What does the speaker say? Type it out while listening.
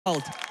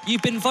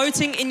You've been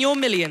voting in your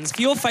millions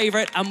for your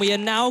favourite, and we are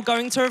now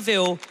going to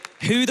reveal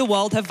who the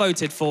world have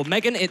voted for.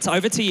 Megan, it's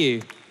over to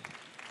you.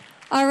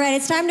 All right,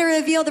 it's time to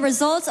reveal the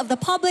results of the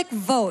public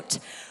vote.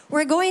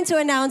 We're going to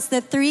announce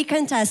the 3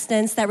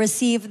 contestants that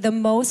received the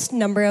most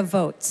number of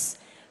votes.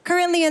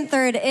 Currently in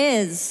third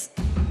is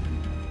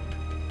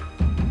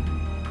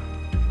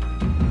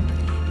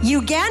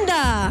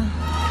Uganda.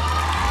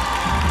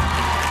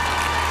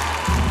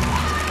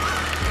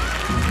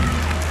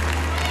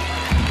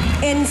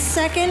 In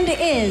second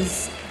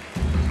is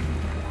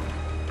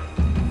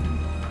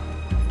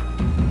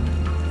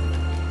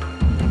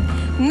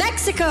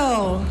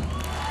Mexico.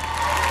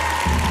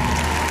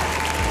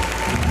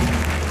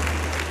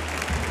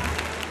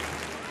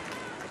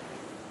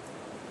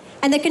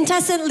 And the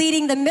contestant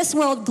leading the Miss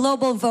World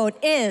Global vote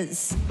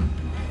is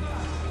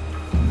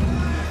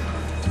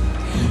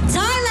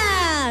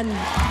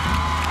Thailand.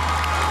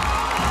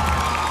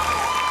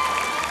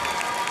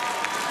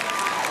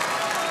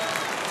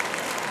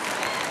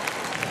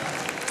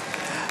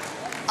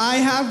 I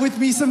have with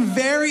me some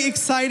very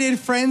excited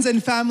friends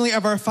and family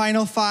of our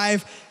final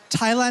 5.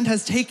 Thailand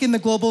has taken the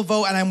global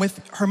vote, and I'm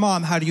with her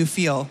mom. How do you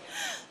feel?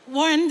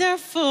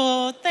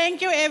 Wonderful.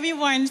 Thank you,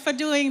 everyone, for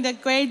doing the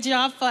great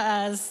job for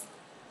us.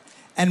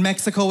 And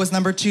Mexico was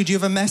number 2. Do you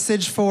have a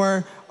message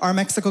for our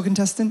Mexico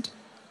contestant?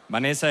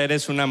 Vanessa,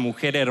 eres una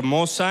mujer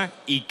hermosa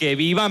y que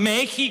viva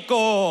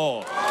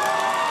México!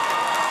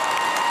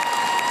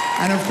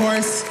 And of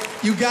course,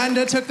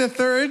 Uganda took the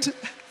 3rd.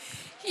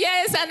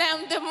 Yes, and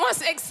I'm the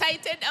most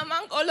excited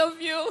among all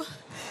of you.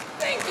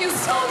 Thank you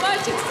so much.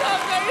 It's our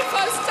very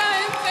first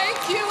time.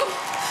 Thank you.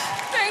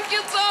 Thank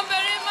you so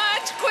very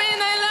much. Quiin,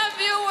 I love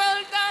you.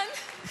 Well done.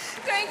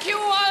 Thank you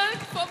all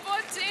for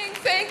voting.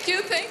 Thank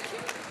you. Thank you.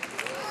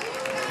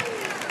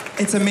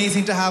 It's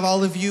amazing to have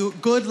all of you.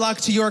 Good luck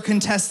to your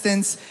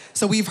contestants.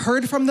 So we've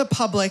heard from the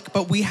public,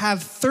 but we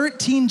have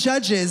 13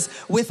 judges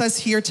with us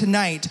here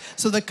tonight.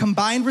 So the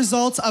combined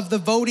results of the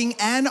voting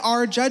and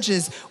our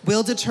judges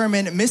will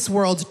determine Miss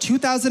World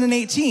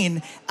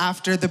 2018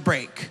 after the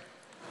break.